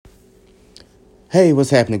Hey, what's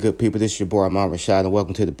happening, good people? This is your boy, Amon Rashad, and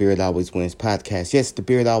welcome to the Beard Always Wins podcast. Yes, the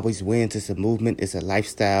Beard Always Wins. It's a movement. It's a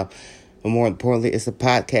lifestyle. But more importantly, it's a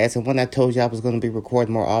podcast. And when I told you I was going to be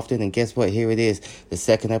recording more often, and guess what? Here it is, the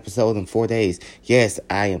second episode in 4 days. Yes,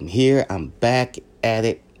 I am here. I'm back at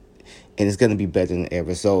it. And it's going to be better than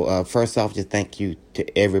ever. So first off, just thank you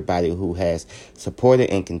to everybody who has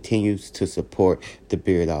supported and continues to support The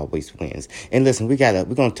Beard Always Wins. And listen, we're going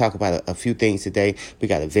to talk about a few things today. We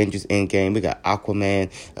got Avengers Endgame. We got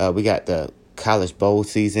Aquaman. We got the College Bowl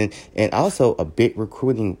season. And also a big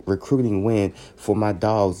recruiting win for my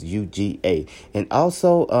dogs, UGA. And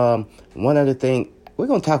also one other thing, we're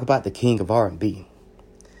going to talk about the king of R&B.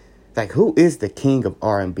 Like, who is the king of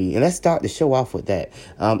R&B? And let's start the show off with that.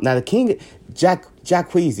 Now, the king,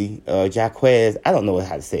 Jacquez, I don't know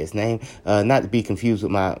how to say his name, not to be confused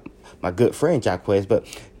with my good friend Jacquez, but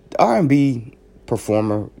the R&B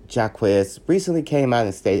performer Jacquez recently came out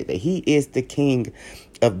and stated that he is the king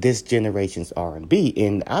of this generation's R&B.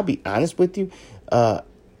 And I'll be honest with you,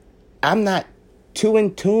 I'm not too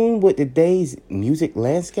in tune with today's music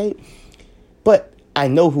landscape, but I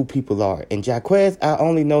know who people are. And Jacquez, I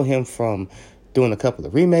only know him from doing a couple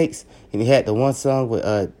of remakes. And he had the one song with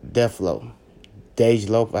Deflo.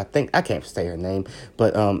 Dej I can't say her name.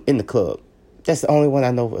 But In the Club. That's the only one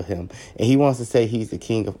I know of him. And he wants to say he's the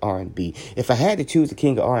king of R&B. If I had to choose the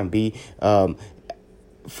king of R&B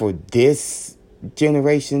for this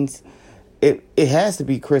generation's, it has to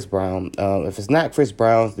be Chris Brown. If it's not Chris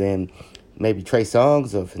Brown, then maybe Trey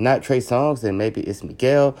Songz. Or if it's not Trey Songz, then maybe it's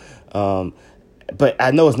Miguel. But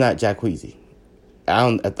I know it's not Jacquees. I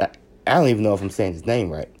don't even know if I'm saying his name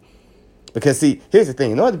right. Because, see, here's the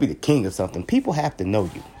thing. In order to be the king of something, people have to know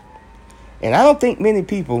you. And I don't think many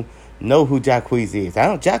people know who Jacquees is.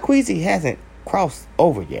 Jacquees hasn't crossed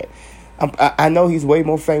over yet. I know he's way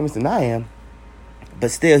more famous than I am.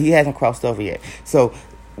 But still, he hasn't crossed over yet. So,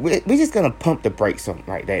 we're just going to pump the brakes on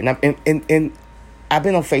right there. And I've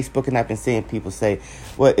been on Facebook and I've been seeing people say,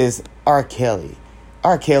 well, it's R. Kelly.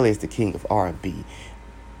 R. Kelly is the king of R&B.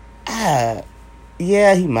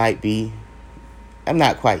 Yeah, he might be. I'm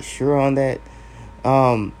not quite sure on that.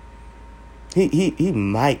 He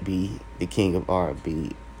might be the king of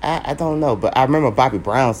R&B. I don't know, but I remember Bobby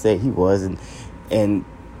Brown said he was, and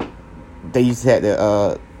they used to have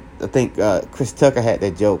the I think Chris Tucker had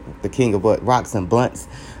that joke, the king of what, rocks and blunts,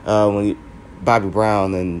 when Bobby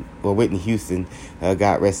Brown and Whitney Houston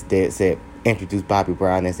got arrested, said introduced Bobby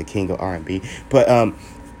Brown as the king of R&B. But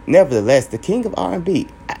nevertheless, the king of R&B,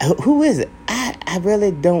 who is it? I really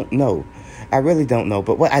don't know.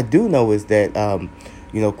 But what I do know is that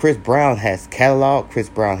Chris Brown has catalog, Chris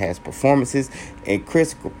Brown has performances, and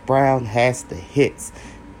Chris Brown has the hits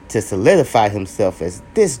to solidify himself as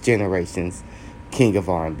this generation's king of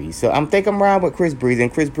R&B. So I'm around with Chris Breezy,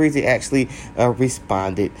 and Chris Breezy actually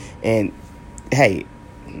responded. And hey,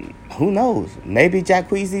 who knows? Maybe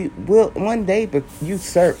Jacquees will one day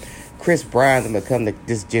usurp Chris Brown and become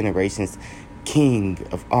this generation's king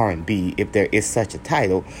of R&B, if there is such a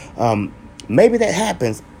title. Maybe that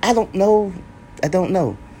happens. I don't know.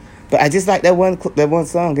 But I just like that one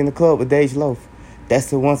song, In the Club with Dej Loaf. That's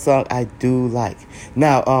the one song I do like.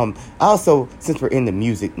 Now, also, since we're in the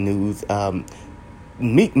music news,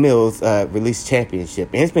 Meek Mill's released Championship,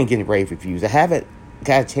 and it's been getting rave reviews. I haven't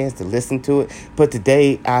got a chance to listen to it, but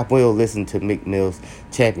today I will listen to Meek Mill's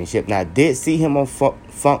Championship. Now, I did see him on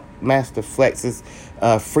Funk Master Flex's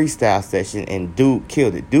freestyle session, and dude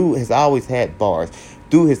killed it. Dude has always had bars.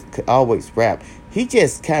 Dude has always rap. He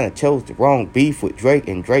just kind of chose the wrong beef with Drake,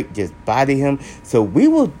 and Drake just bodied him. So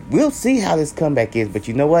we'll see how this comeback is. But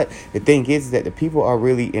you know what? The thing is that the people are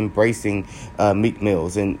really embracing Meek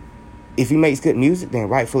Mill's, and if he makes good music, then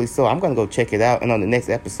rightfully so. I'm going to go check it out. And on the next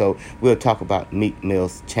episode, we'll talk about Meek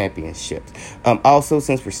Mill's Championships. Also,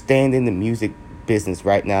 since we're staying in the music business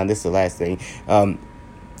right now, and this is the last thing,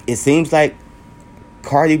 it seems like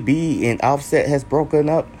Cardi B and Offset has broken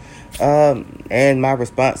up. And my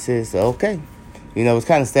response is, okay. It's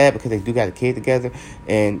kind of sad because they do got a kid together.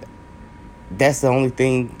 And that's the only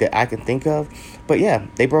thing that I can think of. But yeah,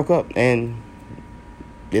 they broke up. And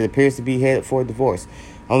it appears to be headed for a divorce.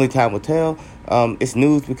 Only time will tell. It's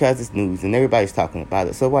news because it's news, and everybody's talking about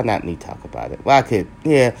it. So why not me talk about it? Well, I could,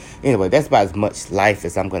 yeah. Anyway, that's about as much life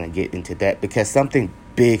as I'm going to get into that, because something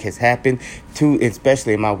big has happened,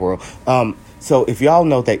 especially in my world. So if y'all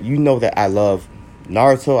know that I love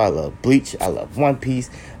Naruto, I love Bleach, I love One Piece,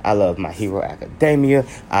 I love My Hero Academia,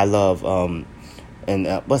 I love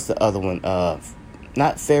what's the other one?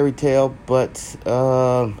 Not Fairy Tail, but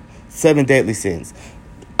Seven Deadly Sins.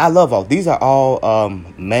 I love all. These are all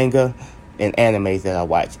manga and animes that I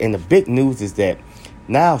watch. And the big news is that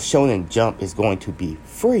now Shonen Jump is going to be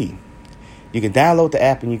free. You can download the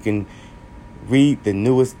app and you can read the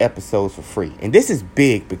newest episodes for free. And this is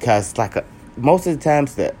big because most of the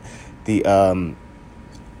times the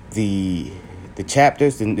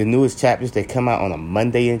chapters, the newest chapters, they come out on a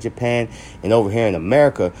Monday in Japan, and over here in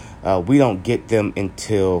America, we don't get them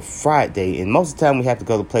until Friday. And most of the time, we have to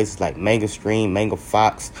go to places like Manga Stream, Manga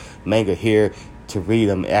Fox, Manga Here to read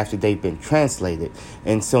them after they've been translated.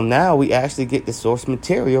 And so now we actually get the source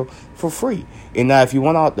material for free. And now if you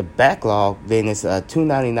want out the backlog, then it's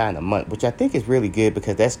 $2.99 a month, which I think is really good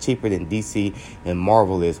because that's cheaper than DC and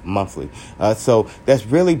Marvel is monthly. So that's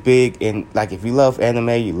really big. And like if you love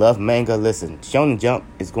anime, you love manga, listen, Shonen Jump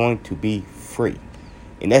is going to be free.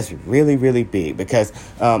 And that's really, really big because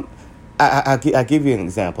I'll give you an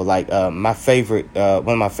example. Like my favorite, one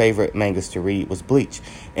of my favorite mangas to read was Bleach,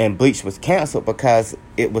 and Bleach was canceled because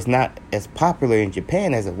it was not as popular in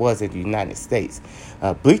Japan as it was in the United States.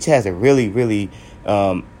 Bleach has a really, really,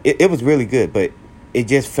 it was really good, but it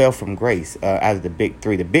just fell from grace out of the big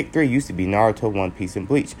three. The big three used to be Naruto, One Piece, and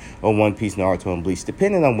Bleach, or One Piece, Naruto, and Bleach,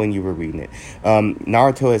 depending on when you were reading it.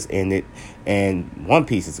 Naruto has ended, and One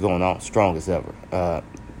Piece is going on strong as ever.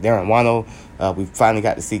 Darren Wano, we finally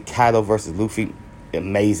got to see Kaido versus Luffy.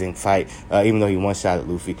 Amazing fight, even though he one-shot at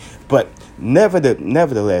Luffy. But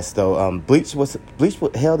nevertheless, though, Bleach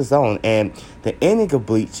held its own, and the ending of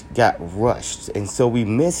Bleach got rushed, and so we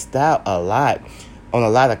missed out on a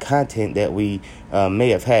lot of content that we may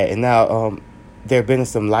have had. And now there have been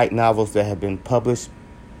some light novels that have been published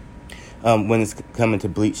when it's coming to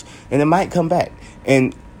Bleach, and it might come back.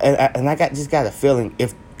 And I just got a feeling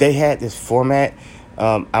if they had this format,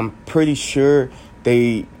 I'm pretty sure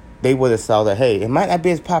they would have saw that, hey, it might not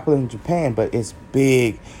be as popular in Japan, but it's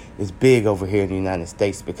big over here in the United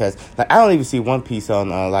States, because I don't even see One Piece on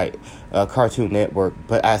Cartoon Network,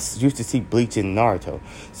 but I used to see Bleach and Naruto.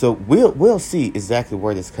 So we'll see exactly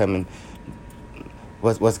where this coming,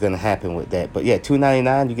 what's going to happen with that. But yeah,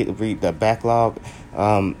 $2.99, you get to read the backlog.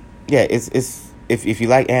 It's if you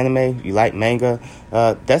like anime, you like manga,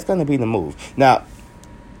 that's going to be the move. Now,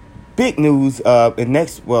 big news, I'm going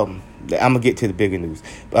to get to the bigger news.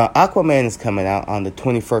 Aquaman is coming out on the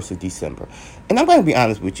 21st of December. And I'm going to be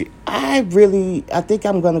honest with you. I think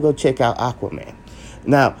I'm going to go check out Aquaman.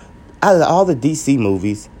 Now, out of all the DC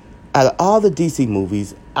movies, the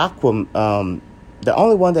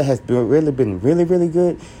only one that has been really, really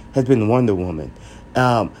good has been Wonder Woman.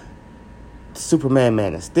 Superman,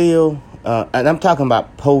 Man of Steel. And I'm talking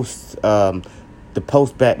about the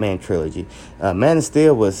post-Batman trilogy. Man of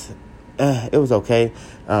Steel was... it was okay.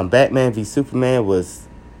 Batman v Superman was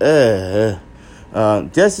Justice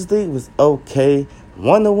League was okay.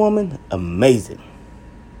 Wonder Woman, amazing.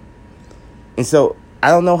 And so I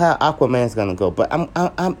don't know how Aquaman's gonna go, but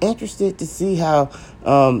I'm interested to see how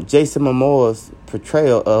Jason Momoa's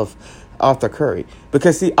portrayal of Arthur Curry,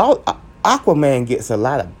 because see, Aquaman gets a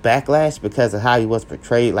lot of backlash because of how he was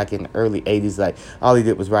portrayed, like in the early 80s. Like, all he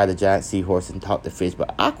did was ride a giant seahorse and talk to fish.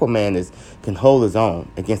 But Aquaman can hold his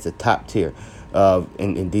own against the top tier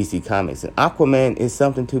in DC Comics. And Aquaman is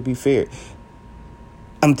something to be feared.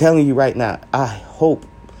 I'm telling you right now, I hope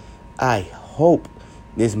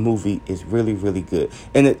this movie is really, really good.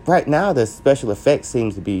 And right now, the special effects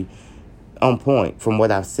seems to be on point from what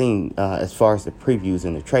I've seen as far as the previews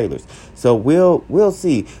and the trailers. So we'll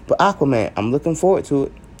see. But Aquaman, I'm looking forward to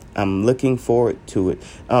it.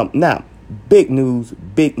 Now, big news.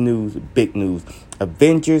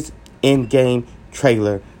 Avengers Endgame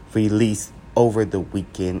trailer released over the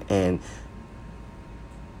weekend, and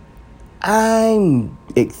I'm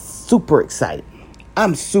super excited.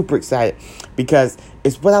 Because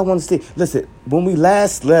it's what I want to see. Listen, when we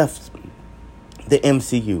last left the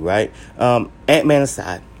MCU, right? Ant-Man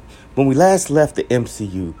aside, when we last left the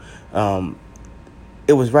MCU,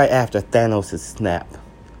 it was right after Thanos' snap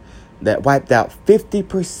that wiped out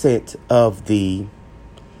 50% of the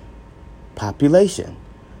population.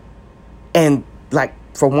 And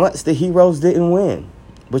for once, the heroes didn't win,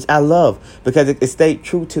 which I love, because it stayed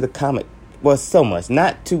true to the comic. Well, so much.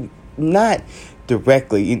 Not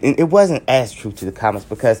directly. It wasn't as true to the comics,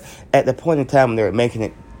 because at the point in time when they were making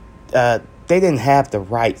it, they didn't have the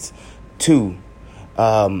rights to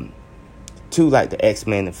the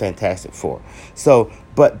X-Men and Fantastic Four. So,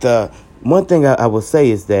 but the one thing I will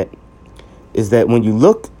say is that when you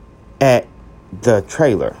look at the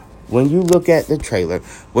trailer, what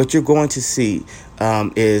you're going to see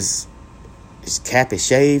is Cap is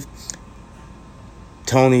shaved.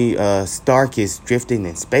 Tony Stark is drifting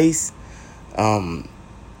in space. You're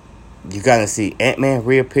gonna see Ant-Man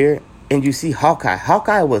reappear. And you see Hawkeye.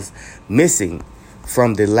 Hawkeye was missing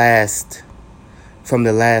from the last from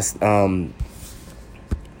the last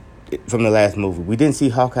movie. We didn't see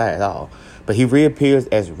Hawkeye at all, but he reappears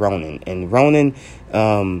as Ronin, and Ronin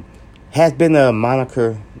has been a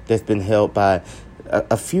moniker that's been held by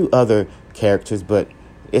a few other characters, but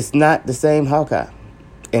it's not the same Hawkeye.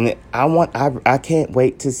 And I can't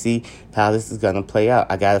wait to see how this is gonna play out.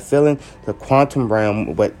 I got a feeling the quantum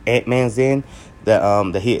realm, what Ant-Man's in,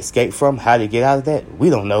 that he escaped from, how to get out of that, we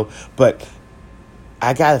don't know. But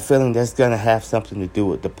I got a feeling that's gonna have something to do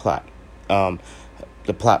with the plot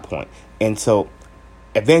point. And so,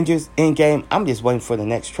 Avengers Endgame, I'm just waiting for the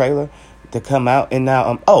next trailer to come out. And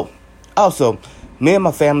now, also, me and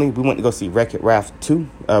my family, we went to go see Wreck-It Ralph 2.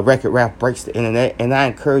 Wreck-It Ralph Breaks the Internet. And I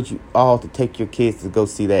encourage you all to take your kids to go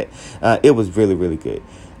see that. It was really, really good.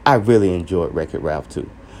 I really enjoyed Wreck-It Ralph 2.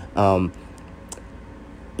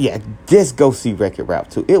 Just go see Wreck-It Ralph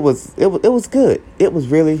 2. It was good. It was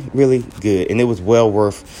really, really good. And it was well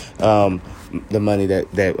worth the money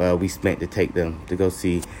that we spent to take them to go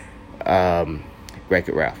see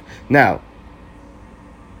Wreck-It Ralph. Now,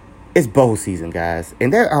 it's bowl season, guys,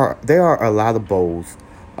 and there are a lot of bowls,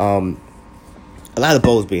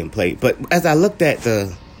 being played. But as I looked at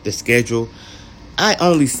the schedule, I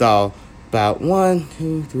only saw about 1,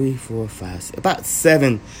 2, 3, 4, 5, 6, about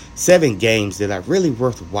seven games that are really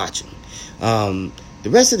worth watching. The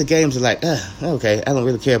rest of the games are like, okay, I don't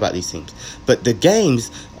really care about these teams. But the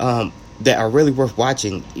games that are really worth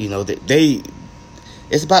watching,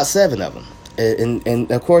 it's about 7 of them.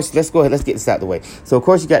 And of course, let's get this out of the way. So, of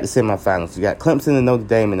course, you got the semifinals. You got Clemson and Notre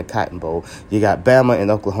Dame in the Cotton Bowl. You got Bama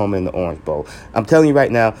and Oklahoma in the Orange Bowl. I'm telling you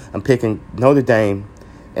right now, I'm picking Notre Dame,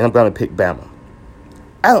 and I'm going to pick Bama.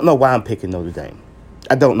 I don't know why I'm picking Notre Dame.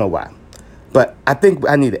 I don't know why. But I think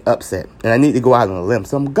I need an upset, and I need to go out on a limb.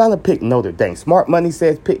 So I'm going to pick Notre Dame. Smart money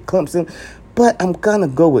says pick Clemson, but I'm going to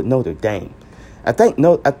go with Notre Dame. I think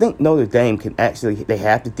Notre Dame can actually, they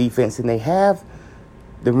have the defense, and they have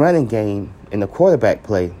the running game and the quarterback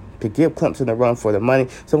play to give Clemson a run for the money.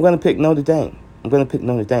 So I'm going to pick Notre Dame.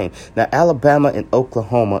 Now, Alabama and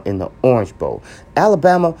Oklahoma in the Orange Bowl.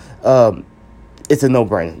 Alabama, it's a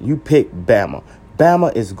no-brainer. You pick Bama.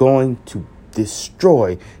 Bama is going to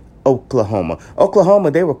destroy Oklahoma.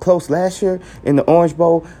 Oklahoma, they were close last year in the Orange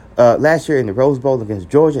Bowl. Last year in the Rose Bowl against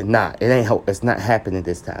Georgia. It's not happening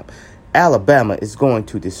this time. Alabama is going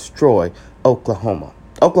to destroy Oklahoma.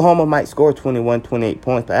 Oklahoma might score 21, 28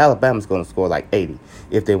 points, but Alabama's going to score like 80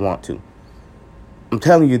 if they want to. I'm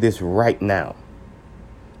telling you this right now.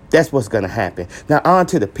 That's what's going to happen. Now, on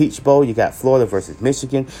to the Peach Bowl. You got Florida versus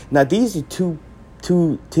Michigan. Now, these are two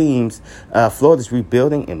teams. Florida's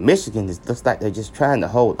rebuilding, and Michigan looks like they're just trying to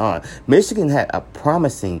hold on. Michigan had a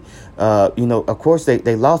promising, of course,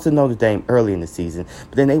 they lost to Notre Dame early in the season,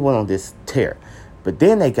 but then they went on this tear. But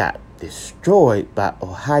then they got destroyed by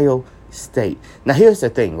Ohio State. Now, here's the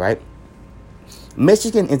thing, right?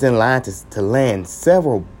 Michigan is in line to land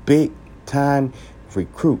several big-time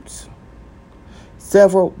recruits.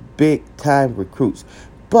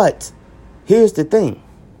 But here's the thing.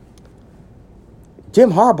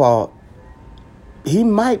 Jim Harbaugh, he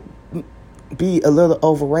might be a little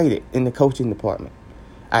overrated in the coaching department.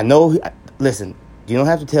 I know, listen, you don't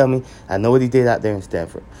have to tell me. I know what he did out there in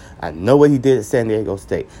Stanford. I know what he did at San Diego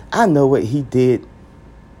State. I know what he did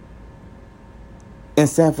in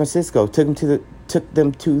San Francisco. Took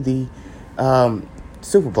them to the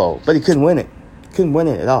Super Bowl, but he couldn't win it. Couldn't win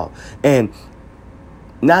it at all. And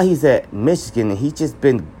now he's at Michigan, and he's just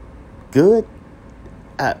been good,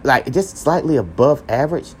 like just slightly above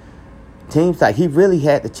average teams. Like, he really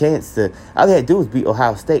had the chance to. All he had to do was beat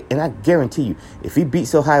Ohio State, and I guarantee you, if he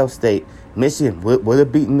beats Ohio State, Michigan would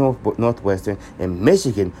have beaten Northwestern, and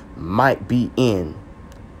Michigan might be in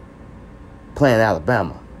playing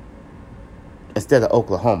Alabama instead of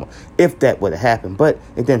Oklahoma, if that would have happened. But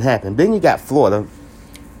it didn't happen. Then you got Florida,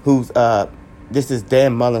 who's this is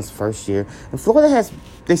Dan Mullen's first year, and Florida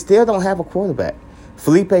they still don't have a quarterback.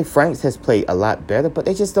 Felipe Franks has played a lot better, but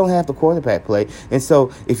they just don't have the quarterback play. And so,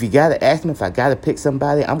 if you got to ask me if I got to pick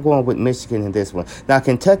somebody, I'm going with Michigan in this one. Now,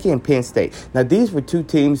 Kentucky and Penn State. Now, these were two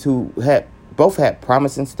teams who both had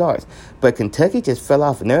promising starts, but Kentucky just fell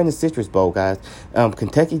off, and they're in the Citrus Bowl, guys.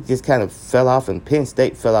 Kentucky just kind of fell off, and Penn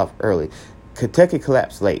State fell off early. Kentucky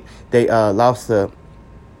collapsed late. They lost to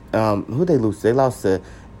who they lose? They lost to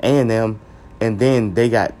A&M, and then they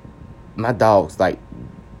got my dogs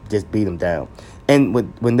just beat them down. And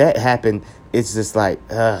when that happened, it's just like,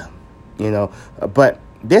 But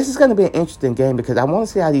this is going to be an interesting game because I want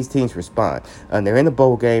to see how these teams respond. They're in the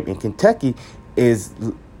bowl game, and Kentucky is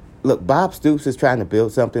look, Bob Stoops is trying to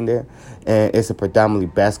build something there, and it's a predominantly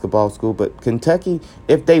basketball school. But Kentucky,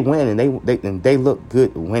 if they win and they look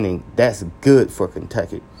good winning, that's good for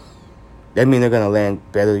Kentucky. That means they're going to land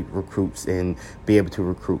better recruits and be able to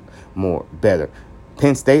recruit more better.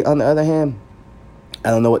 Penn State, on the other hand, I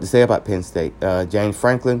don't know what to say about Penn State. James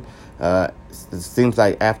Franklin, it seems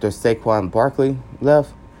like after Saquon Barkley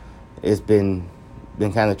left, it's been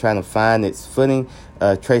kind of trying to find its footing.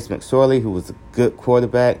 Trace McSorley, who was a good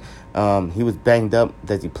quarterback, he was banged up.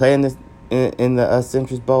 Does he play in the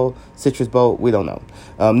Citrus Bowl? We don't know.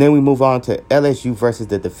 Then we move on to LSU versus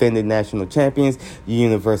the defending national champions,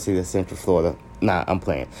 University of Central Florida. Nah, I'm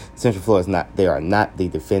playing. Central Florida is not. They are not the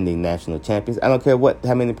defending national champions. I don't care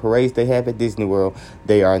how many parades they have at Disney World.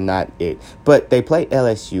 They are not it. But they play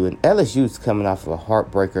LSU, and LSU is coming off of a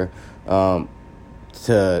heartbreaker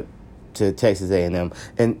to Texas A&M,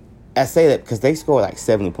 and I say that because they scored like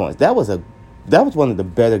 70 points. That was one of the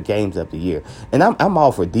better games of the year, and I'm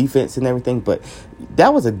all for defense and everything, but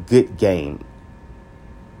that was a good game.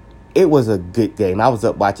 It was a good game. I was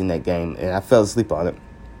up watching that game, and I fell asleep on it.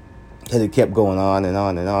 And it kept going on and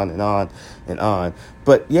on and on and on and on.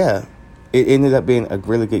 But, yeah, it ended up being a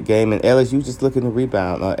really good game. And LSU just looking to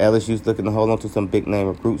rebound. LSU's looking to hold on to some big-name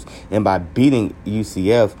recruits. And by beating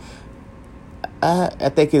UCF, I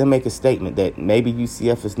think it'll make a statement that maybe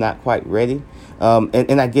UCF is not quite ready.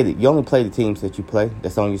 And I get it. You only play the teams that you play.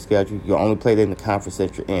 That's on your schedule. You only play in the conference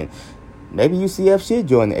that you're in. Maybe UCF should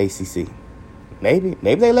join the ACC. Maybe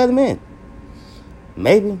they let them in.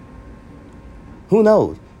 Maybe. Who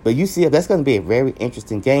knows? But UCF, that's going to be a very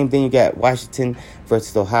interesting game. Then you got Washington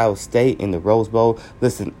versus Ohio State in the Rose Bowl.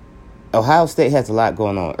 Listen, Ohio State has a lot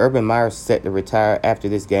going on. Urban Meyer's set to retire after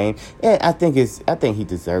this game, and I think he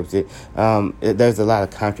deserves it. There's a lot of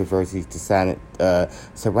controversy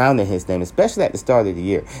surrounding his name, especially at the start of the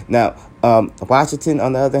year. Now, Washington,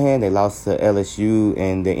 on the other hand, they lost to LSU,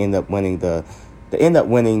 and they end up winning the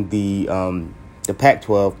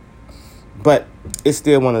Pac-12. But it's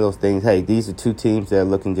still one of those things. Hey, these are two teams that are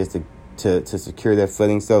looking just to secure their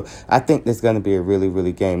footing. So I think there's going to be a really,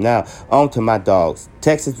 really game. Now, on to my dogs.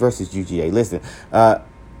 Texas versus UGA. Listen, I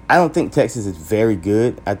don't think Texas is very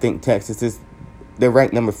good. I think they're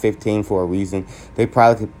ranked number 15 for a reason. They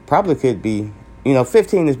probably could be,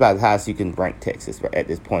 15 is about as high as you can rank Texas at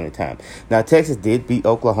this point in time. Now, Texas did beat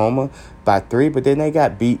Oklahoma by 3, but then they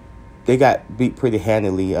got beat pretty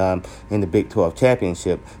handily in the Big 12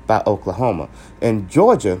 championship by Oklahoma. And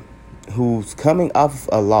Georgia, who's coming off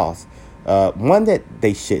a loss, one that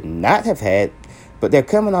they should not have had, but they're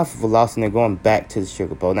coming off of a loss and they're going back to the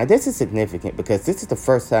Sugar Bowl. Now, this is significant because this is the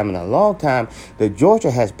first time in a long time that Georgia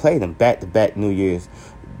has played in back-to-back New Year's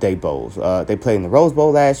Day Bowls. They played in the Rose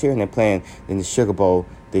Bowl last year and they're playing in the Sugar Bowl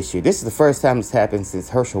this year. This is the first time it's happened since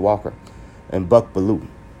Herschel Walker and Buck Belue.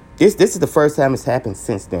 This is the first time it's happened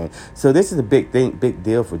since then. So this is a big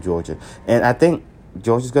deal for Georgia. And I think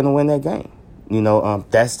Georgia's going to win that game.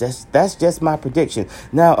 That's just my prediction.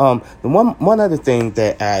 Now, the one other thing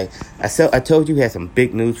that I told you had some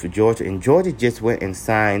big news for Georgia, and Georgia just went and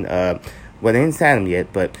signed. Well, they didn't sign him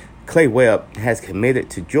yet, but Clay Webb has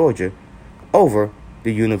committed to Georgia over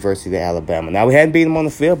the University of Alabama. Now, we hadn't beat him on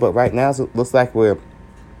the field, but right now it looks like we're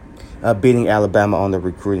beating Alabama on the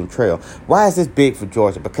recruiting trail. Why is this big for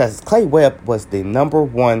Georgia? Because Clay Webb was the number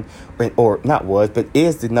one, or not was, but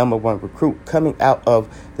is the number one recruit coming out of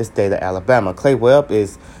the state of Alabama. Clay Webb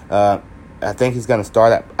is, I think he's going to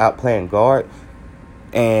start out playing guard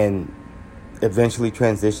and eventually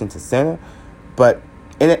transition to center. But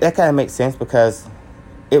that kind of makes sense because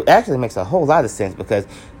it actually makes a whole lot of sense because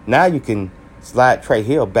now you can slide Trey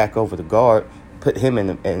Hill back over the guard, put him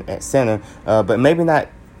at center, but maybe not.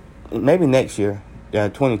 Maybe next year,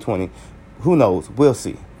 2020. Who knows? We'll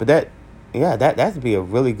see. But that would be a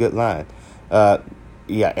really good line.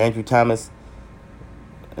 Andrew Thomas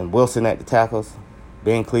and Wilson at the tackles,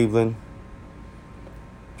 Ben Cleveland,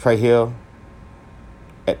 Trey Hill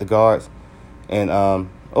at the guards, and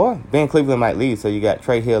or Ben Cleveland might leave, so you got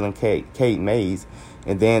Trey Hill and Cade Mays,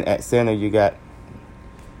 and then at center you got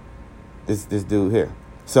this dude here.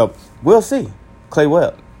 So we'll see. Clay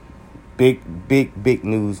Webb. Big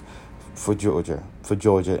news for Georgia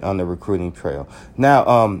on the recruiting trail.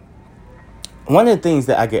 Now, one of the things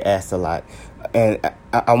that I get asked a lot, and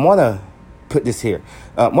I want to put this here.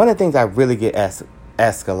 One of the things I really get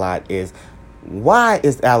asked a lot is, why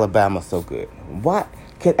is Alabama so good? Why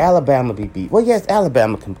could Alabama be beat? Well, yes,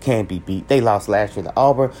 Alabama can be beat. They lost last year to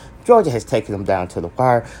Auburn. Georgia has taken them down to the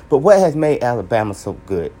wire. But what has made Alabama so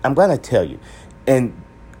good? I'm going to tell you. And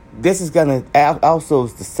this is going to also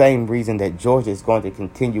is the same reason that Georgia is going to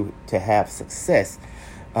continue to have success,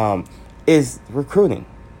 is recruiting.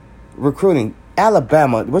 recruiting.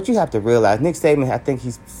 Alabama, what you have to realize, Nick Saban, I think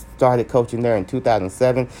he started coaching there in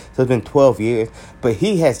 2007, so it's been 12 years, but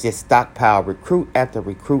he has just stockpiled recruit after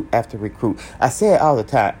recruit after recruit. I say it all the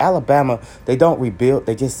time. Alabama, they don't rebuild,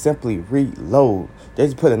 they just simply reload. They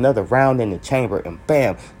just put another round in the chamber, and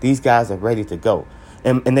bam, these guys are ready to go.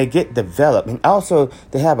 And they get developed. And also,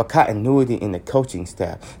 they have a continuity in the coaching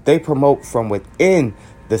staff. They promote from within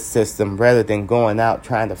the system rather than going out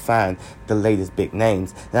trying to find the latest big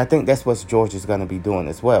names. And I think that's what Georgia's going to be doing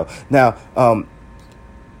as well. Now,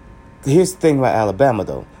 here's the thing about Alabama,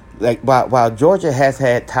 though. Like, while Georgia has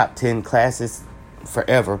had top 10 classes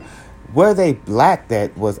forever, where they lacked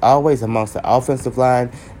that was always amongst the offensive line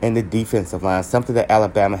and the defensive line, something that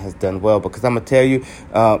Alabama has done well. Because I'm going to tell you,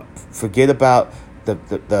 forget about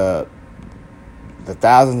the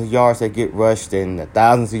thousands of yards that get rushed and the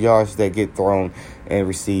thousands of yards that get thrown and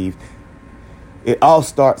received. It all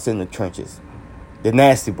starts in the trenches. The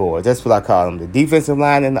nasty boys, that's what I call them. The defensive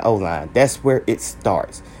line and the O-line. That's where it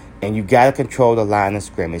starts. And you got to control the line of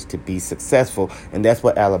scrimmage to be successful. And that's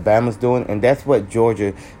what Alabama's doing. And that's what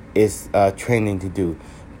Georgia is training to do.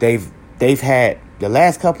 They've had, the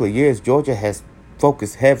last couple of years, Georgia has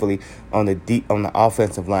focused heavily on the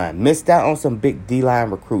offensive line. Missed out on some big D-line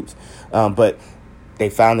recruits. But they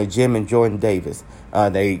found a gem in Jordan Davis.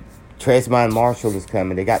 Tresmond Marshall is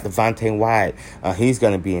coming. They got Devontae Wyatt. He's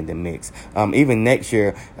going to be in the mix. Even next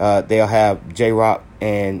year, they'll have J-Rock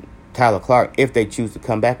and Tyler Clark if they choose to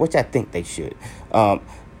come back, which I think they should.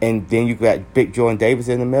 And then you got big Jordan Davis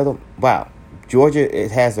in the middle. Wow. Georgia, it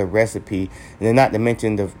has a recipe. And then not to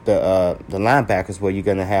mention the linebackers where you're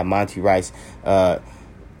going to have Monty Rice,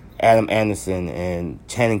 Adam Anderson, and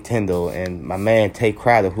Channing Tindall, and my man Tay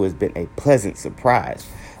Crowder, who has been a pleasant surprise.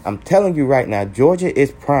 I'm telling you right now, Georgia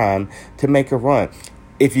is primed to make a run.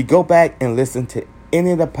 If you go back and listen to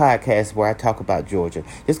any of the podcasts where I talk about Georgia,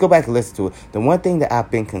 just go back and listen to it. The one thing that I've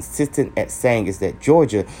been consistent at saying is that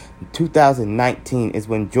Georgia, 2019 is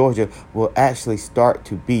when Georgia will actually start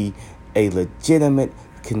to be a legitimate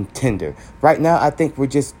contender. Right now, I think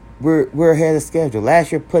we're ahead of schedule.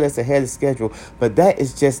 Last year put us ahead of schedule, but that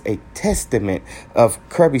is just a testament of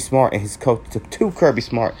Kirby Smart and his coach to Kirby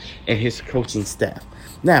Smart and his coaching staff.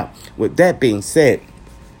 Now, with that being said,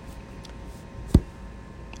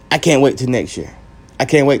 I can't wait till next year. I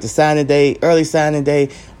can't wait to signing day, early signing day.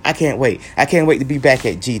 I can't wait. I can't wait to be back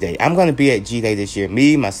at G-Day. I'm going to be at G-Day this year.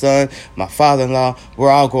 Me, my son, my father-in-law,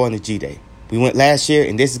 we're all going to G-Day. We went last year,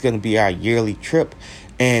 and this is going to be our yearly trip.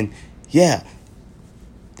 And, yeah,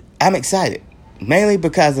 I'm excited. Mainly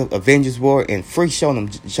because of Avengers War and Free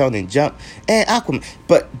Shonen Jump and Aquaman.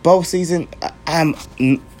 But both season, I'm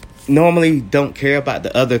normally don't care about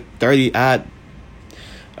the other 30-odd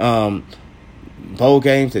bowl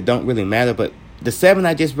games that don't really matter. But the 7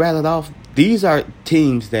 I just rattled off, these are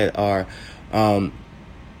teams that are,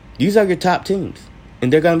 these are your top teams.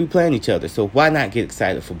 And they're going to be playing each other. So why not get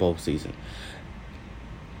excited for both seasons?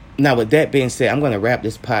 Now, with that being said, I'm going to wrap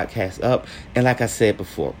this podcast up. And like I said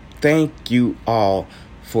before, thank you all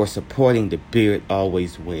for supporting The Beard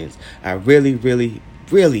Always Wins. I really, really,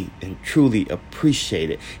 really and truly appreciate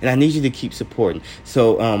it. And I need you to keep supporting.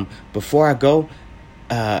 So before I go,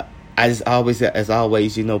 I just always, as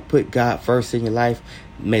always, put God first in your life.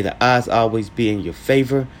 May the odds always be in your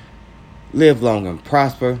favor. Live long and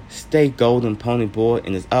prosper. Stay golden, pony boy.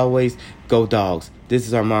 And as always, go dogs. This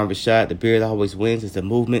is Armand Rashad. The Beard Always Wins. It's a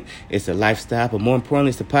movement. It's a lifestyle. But more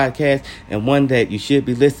importantly, it's a podcast. And one that you should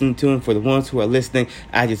be listening to. And for the ones who are listening,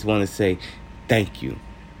 I just want to say thank you.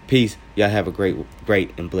 Peace. Y'all have a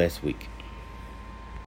great and blessed week.